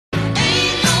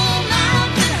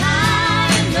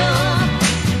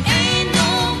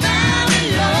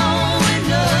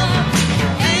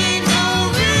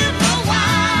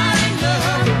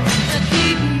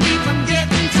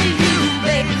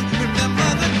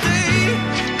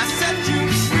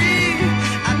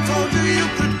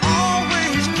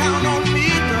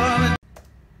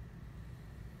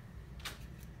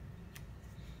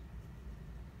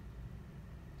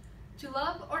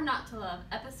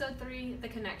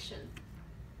action.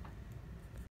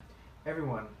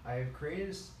 Everyone, I have created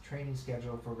a training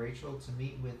schedule for Rachel to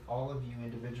meet with all of you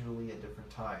individually at different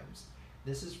times.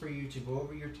 This is for you to go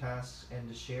over your tasks and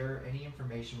to share any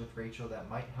information with Rachel that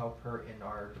might help her in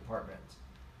our department.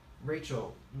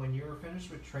 Rachel, when you are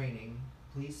finished with training,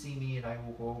 please see me and I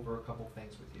will go over a couple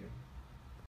things with you.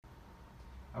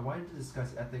 I wanted to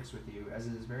discuss ethics with you as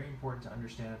it is very important to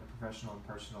understand at a professional and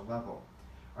personal level.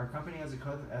 Our company has a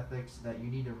code of ethics that you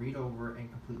need to read over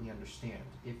and completely understand.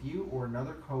 If you or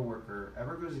another coworker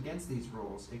ever goes against these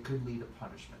rules, it could lead to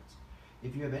punishment.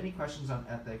 If you have any questions on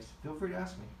ethics, feel free to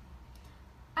ask me.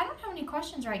 I don't have any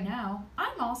questions right now.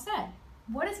 I'm all set.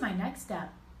 What is my next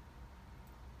step?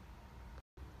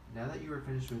 Now that you are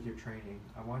finished with your training,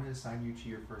 I want to assign you to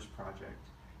your first project,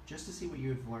 just to see what you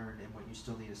have learned and what you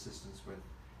still need assistance with.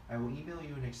 I will email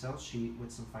you an Excel sheet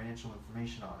with some financial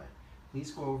information on it.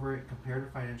 Please go over it, compare the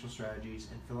financial strategies,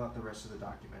 and fill out the rest of the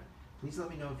document. Please let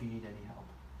me know if you need any help.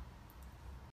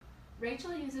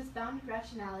 Rachel uses bounded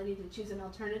rationality to choose an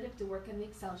alternative to work in the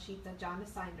Excel sheet that John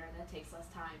assigned her that takes less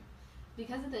time.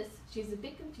 Because of this, she's a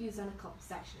bit confused on a couple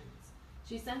sections.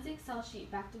 She sends the Excel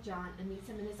sheet back to John and meets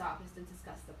him in his office to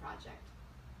discuss the project.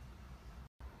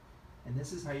 And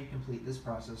this is how you complete this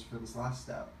process for this last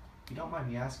step. If you don't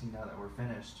mind me asking now that we're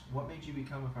finished, what made you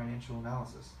become a financial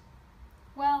analysis?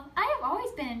 Well, I have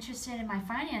always been interested in my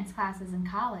finance classes in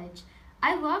college.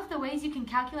 I love the ways you can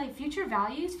calculate future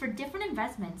values for different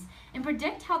investments and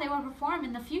predict how they will perform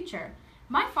in the future.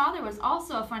 My father was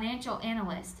also a financial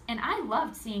analyst, and I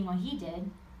loved seeing what he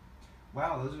did.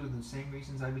 Wow, those are the same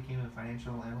reasons I became a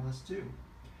financial analyst too.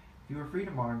 If you were free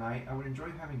tomorrow night, I would enjoy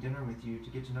having dinner with you to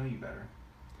get to know you better.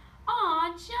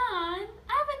 Aw, John,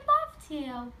 I would love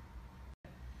to.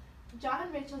 John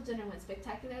and Rachel's dinner went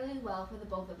spectacularly well for the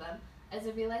both of them, as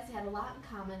they realized they had a lot in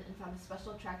common and found a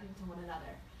special attraction to one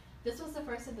another. This was the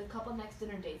first of the couple next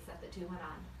dinner dates that the two went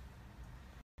on.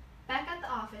 Back at the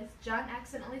office, John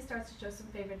accidentally starts to show some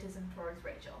favoritism towards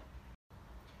Rachel.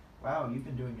 Wow, you've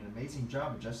been doing an amazing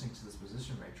job adjusting to this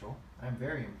position, Rachel. I am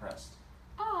very impressed.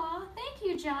 Aw, thank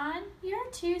you, John. You're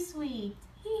too sweet.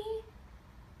 Hee.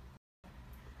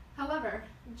 However,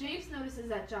 James notices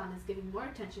that John is giving more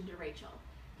attention to Rachel.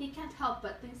 He can't help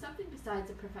but think something besides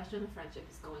a professional friendship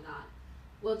is going on.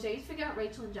 Will James figure out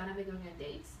Rachel and John have been going on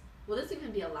dates? Will this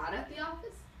even be allowed at the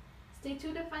office? Stay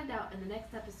tuned to find out in the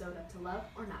next episode of To Love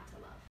or Not to Love.